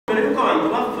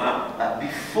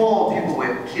before people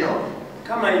were killed,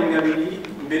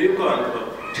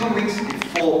 2 weeks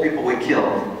before people were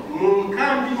killed,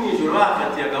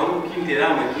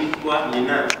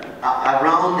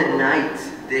 around the night,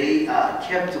 they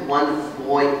kept one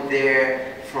boy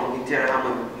there from TEGERA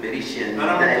Militian.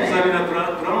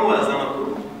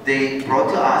 They brought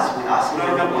to us, we asked him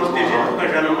what's going on.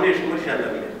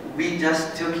 We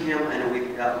just took him and we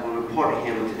reported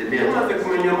him to the military.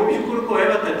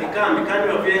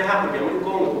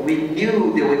 We knew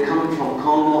they were coming from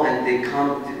Congo and they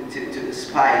come to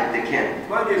spy the camp.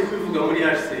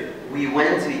 We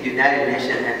went to the United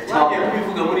Nations and told them.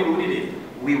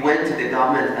 We went to the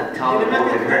government and told them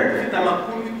what we heard.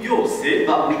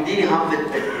 But we didn't have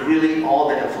really all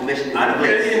the information in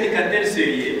place.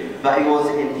 But it was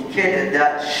indicated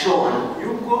that shown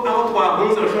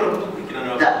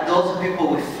that those people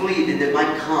will flee, that they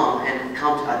might come and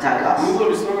come to attack us.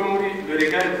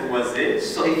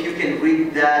 So if you can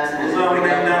read that,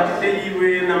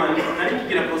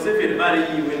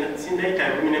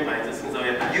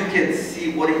 you can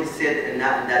see what he said in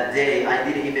that day. I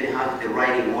didn't even have the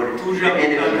writing order.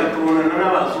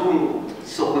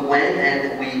 So we went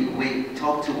and we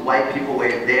talked to white people who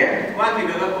were there.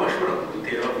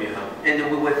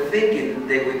 And we were thinking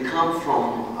they would come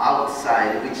from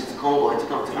outside, which is Congo, to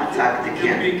come to attack the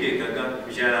camp.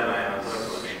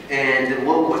 And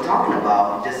what we're talking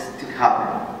about just to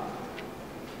happen.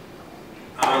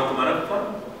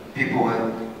 People were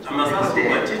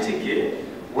dead.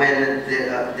 When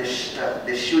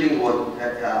the shooting was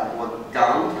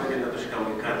done,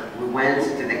 we went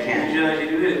to the camp.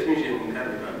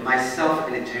 Myself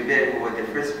and the Jibet were the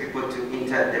first people to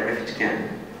enter the refugee camp.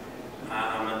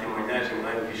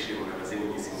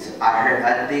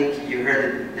 I think you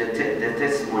heard the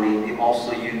testimony,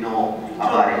 also you know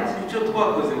about it.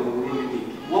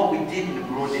 What we did in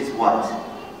Burundi is what?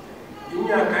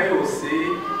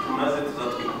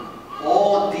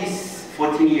 All these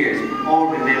 14 years, we all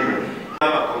remember.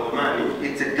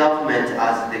 It's a government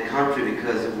as the country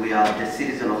because we are the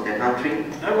citizen of the country.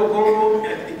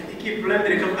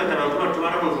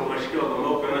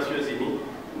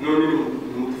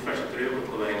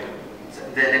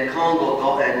 The Congo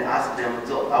go and ask them,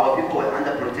 so our people are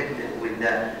under protected with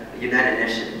the United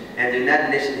Nations, and the United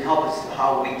Nations help us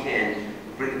how we can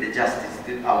bring the justice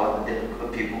to our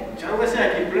people.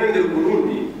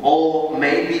 Or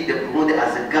maybe the Burundi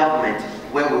as a government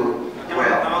where we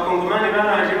well.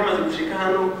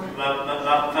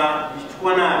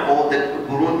 Or the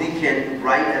Burundi can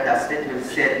write that statement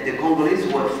said the Congolese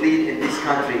were fleeing in this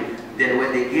country, then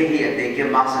when they get here, they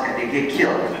get massacred, they get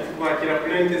killed.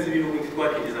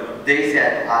 They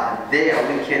said, there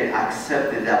we can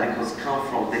accept that because come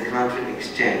from the country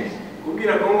exchange.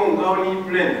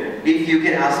 If you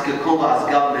can ask the Congo as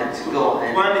government to go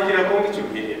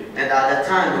and at the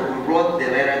time we wrote the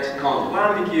letter to Congo.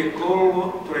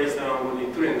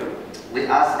 We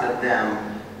asked them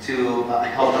to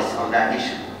help us on that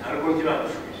issue.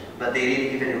 But they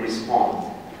didn't even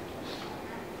respond.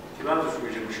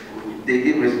 They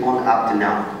didn't respond up to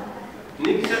now.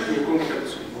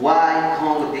 Why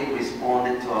Congo didn't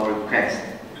respond to our request?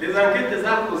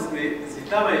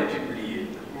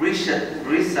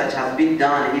 Research has been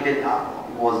done, even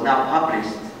was now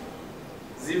published.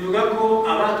 It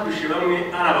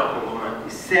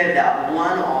said that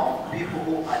one of people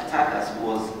who attacked us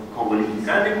was Congolese.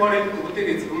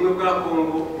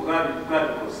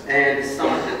 And some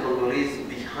of the Congolese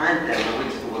behind them,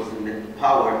 which was in the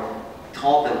power,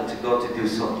 told them to go to do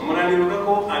so.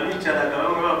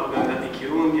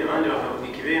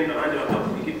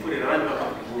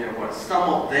 Some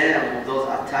of them, those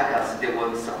attackers, they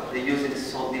were using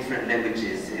so different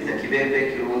languages, the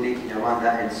Kibembe, Kirundi,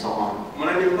 Kinyarwanda, and so on.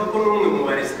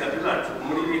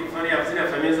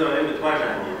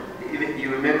 You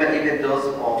remember even those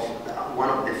of one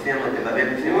of the family, the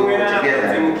Babembe family, together.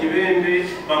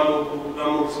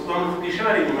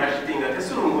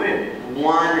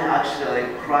 One actually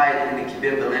cried in the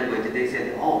Kibembe language. They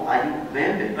said, "Oh, are you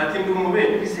Bembe?"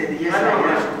 He said, "Yes, I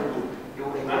am."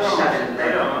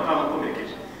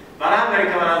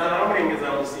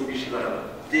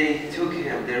 They took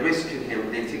him, they rescued him,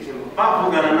 they took him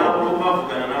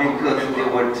because they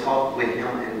were taught with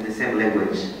him in the same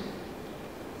language.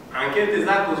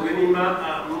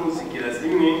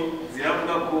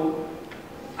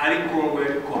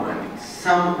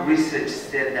 Some research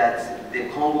said that the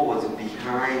Congo was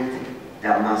behind the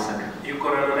massacre.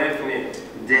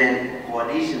 Then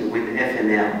coalition with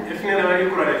FNL.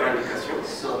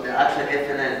 So the actual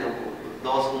FNL,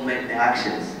 those who make the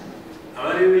actions.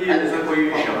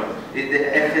 The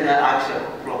FNL actually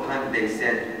proclaimed, they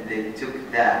said they took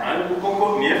that.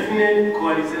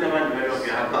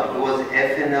 But it was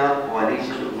FNL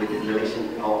coalition with the nation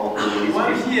of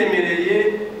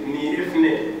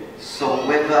so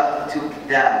whoever took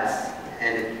that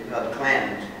and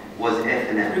claimed was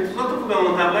FNL.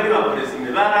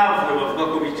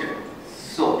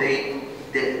 So they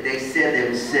said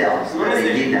themselves that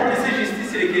they did that.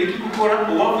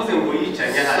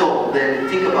 So then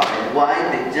think about it. Why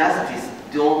the justice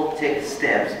don't take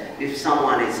steps if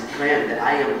someone is claimed that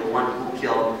I am the one who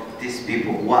killed these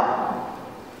people? Why?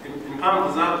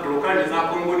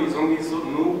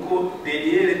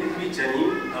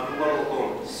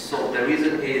 So the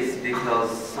reason is because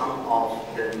some of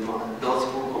those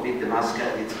who commit the massacre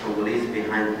is Congolese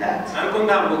behind that.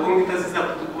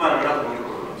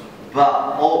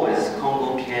 But always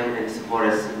Congo came and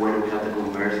supported us when we had the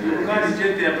conversion.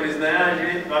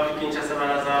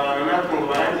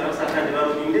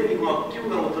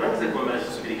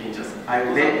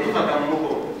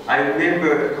 I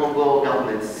remember Congo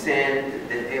government sent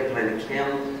the airplane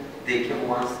came. They came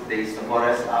once, they support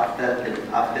us. After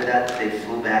that, they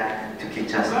flew back to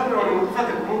Kinshasa.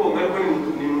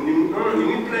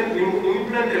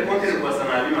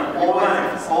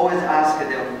 Always ask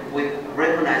them, we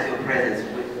recognize your presence,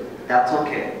 that's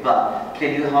okay, but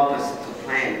can you help us to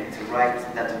plan, to write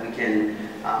that we can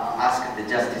ask the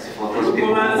justice for those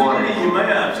people who want it?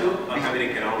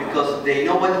 Because they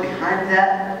know what behind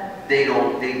that, they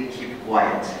keep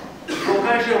quiet.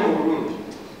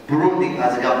 Burundi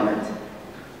as a government.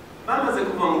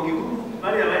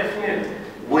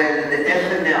 When the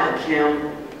FNL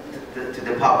came to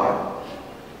the power,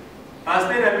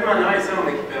 Pastor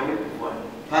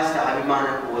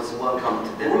Abimana was welcomed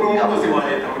to the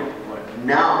government.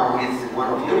 Now he's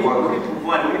one of the workers.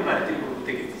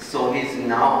 So he's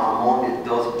now among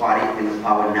those parties in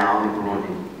power now in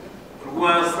Burundi.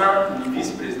 Rwasa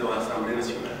is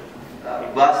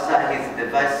the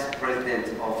vice president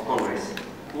of Congress.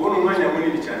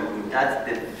 That's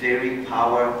the very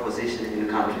power position in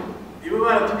the country.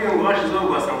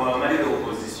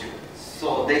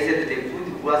 So they said that they put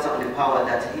Rwasa on the power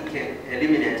that he can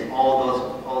eliminate all those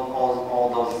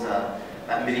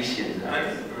militias.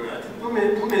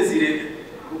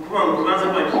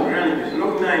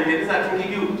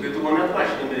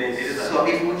 So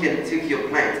if we can take your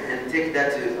plant and take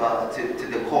that to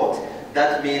the court,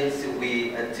 that means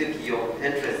we took your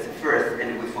interest first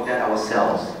and we forget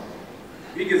ourselves.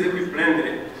 We do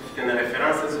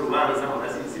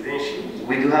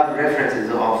have references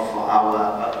of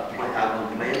our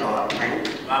complaint or our plan.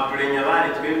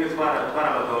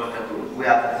 We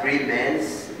have 3 men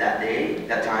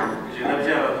that time.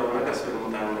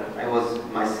 I was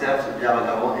myself,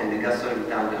 Jabagabo, and the Gasol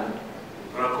Mutanga.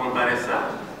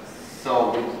 So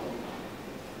we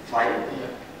fight.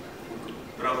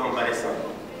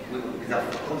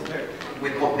 We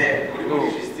compare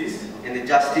in the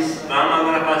justice.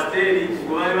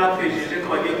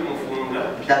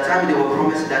 That time they were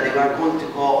promised that they were going to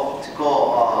call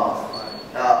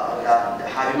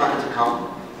Habimana to come.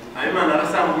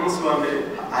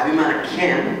 Habimana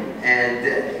came and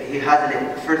he had the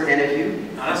first interview.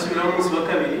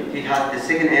 He had the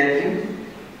second interview.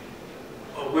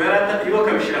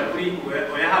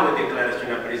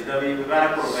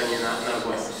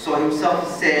 So himself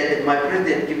said, my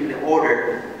president gave me the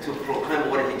order to proclaim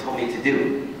what he told me to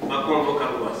do.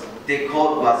 They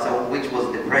called Rwasa, which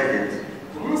was the president.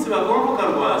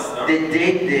 The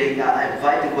day they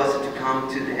invited Rwasa to come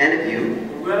to the interview,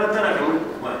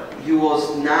 he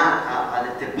was not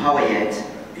at the power yet.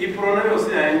 Iprona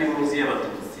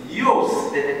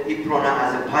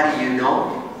as a party, you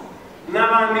know. Even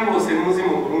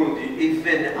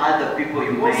other people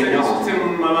you may know.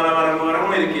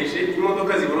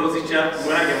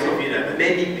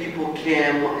 Many people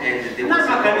came and they were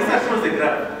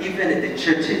even in the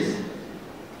churches.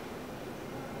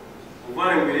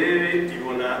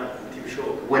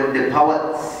 When the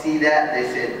power see that, they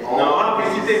said, oh,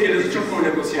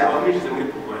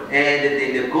 and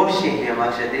they negotiate him.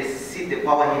 Actually, they see the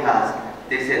power he has.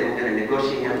 They said, we're going to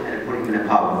negotiate him and put him in the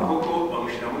power.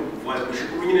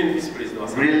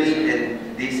 Really,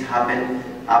 and this happened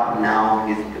up now.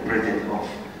 He's the president of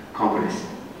Congress.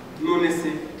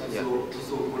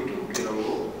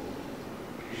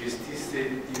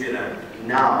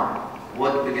 Now,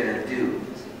 what we're going to do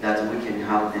that we can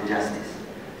have the justice.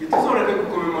 We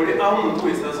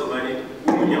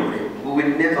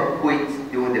will never quit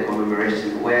doing the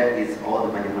commemoration. Where is all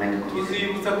the money? We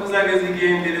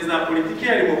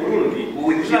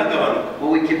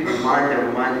will keep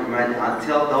reminding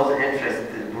until those interests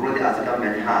that Burundi as a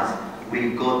government has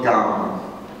will go down.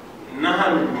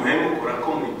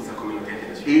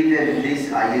 Even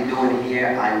this are you doing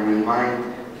here, I remind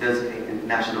this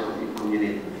national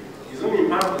community.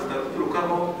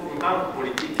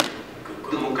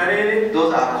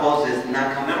 Those are causes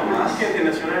not come from us.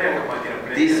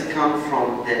 These come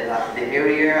from the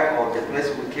area or the place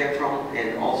we came from,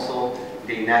 and also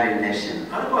the United Nations.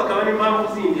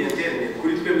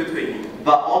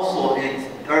 But also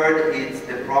it's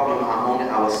the problem among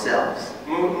ourselves.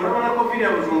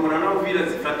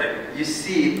 You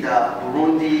see the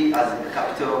Burundi as the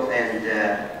capital and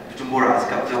Bujumbura as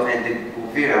capital and the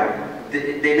Uvira,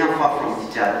 they're not far from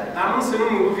each other.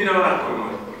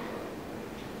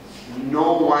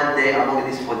 No one day among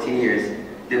these 14 years,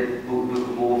 the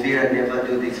Uvira never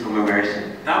do this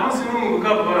commemoration.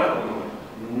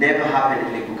 Never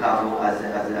happened in Bukavu as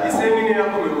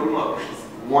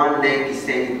one day he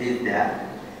said he did that.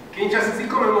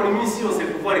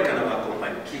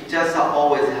 Kinshasa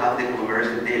always have the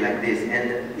commemoration day like this,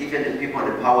 and even the people in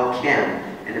the power can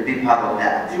and be part of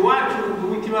that.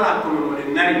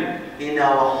 In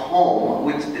our home,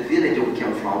 which the village we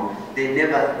came from, they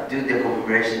never do the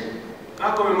commemoration.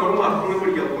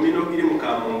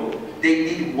 They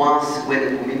did once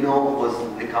when Kumino was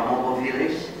the Kamombo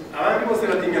village.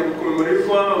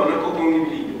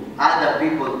 Other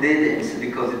people didn't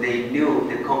because they knew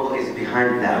the Congo is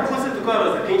behind that.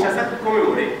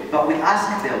 But we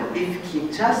asked them if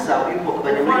Kinshasa people,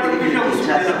 and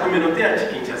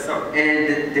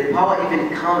the power even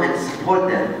come and support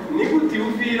them.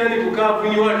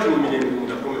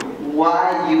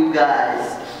 Why you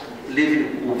guys live in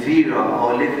Uvira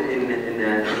or live in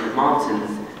the mountains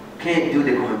can't do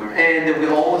the commemoration? And we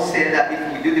always say that if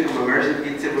we do the commemoration,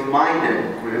 it's a reminder.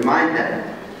 We remind them.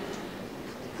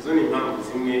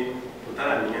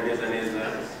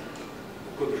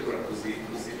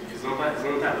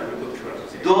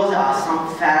 Those are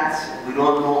some facts we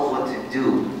don't know what to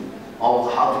do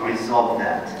or how to resolve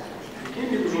that.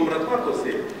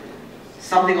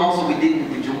 Something also we did in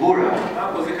Bujumbura.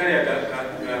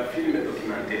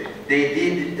 They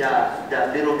did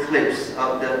the little clips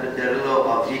of the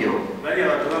little video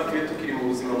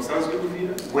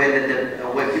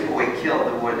where people were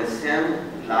killed were the same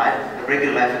life, the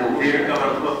regular life in Uvira,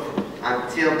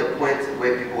 until the point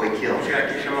where people were killed.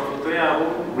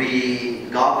 We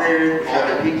gathered all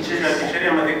the pictures.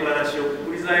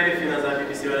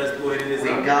 We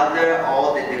gather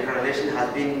all the declaration has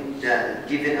been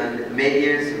given on the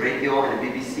medias, radio and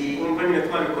BBC.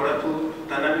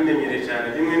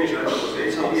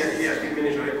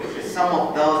 Some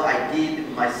of those I did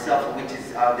myself, which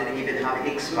is I didn't even have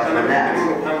expert on that.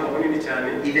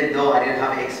 Even though I didn't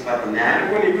have expert on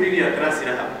that,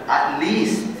 at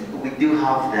least we do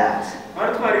have that.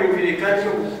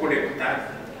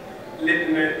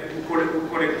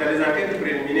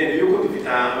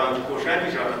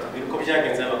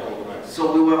 So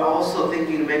we were also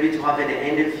thinking maybe to have an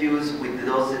interviews with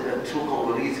those true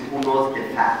Congolese who knows the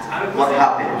facts, what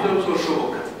happened.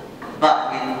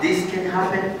 But if this can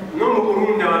happen,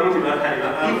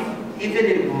 even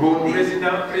in Burundi,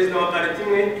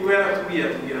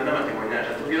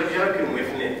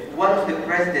 one of the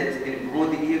presidents in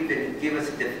Burundi even gave us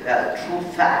the true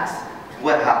facts,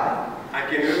 what happened. At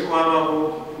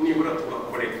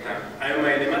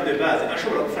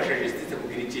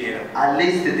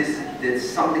least this is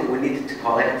something we need to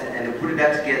collect and put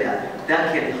that together.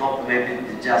 That can help maybe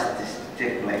the justice to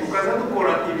take place. And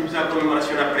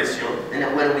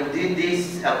when we do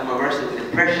this commemoration with the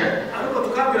pressure,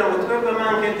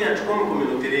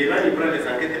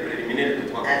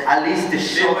 and at least to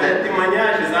show that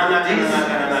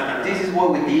this is what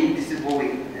we did, this is what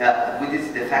this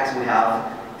is the facts we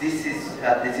have. This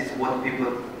is what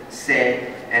people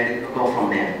say, and go from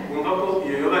there.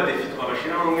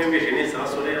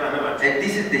 And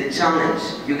this is the challenge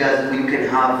you guys you can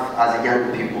have as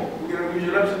young people.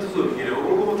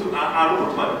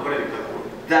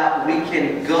 That we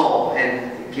can go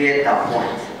and get that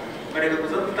point.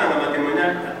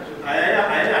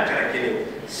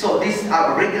 So this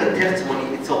regular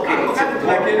testimony, it's okay.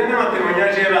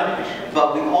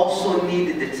 But we also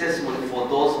need the testimony for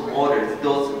those murders,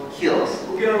 those kills.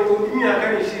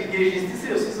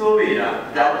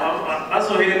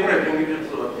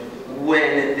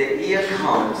 When the year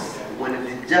comes, when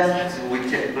the justice will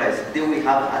take place, then we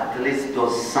have at least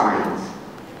those signs.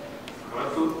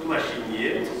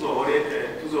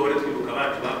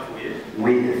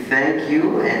 We thank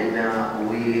you and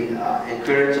we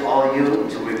encourage all you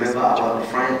to remember our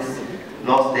friends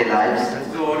lost their lives.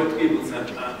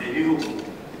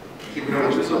 Keep in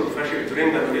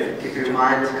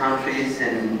mind countries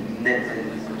and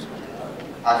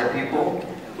other people.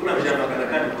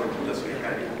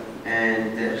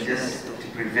 and just to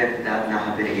prevent that not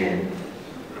happening again.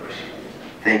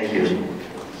 Thank you.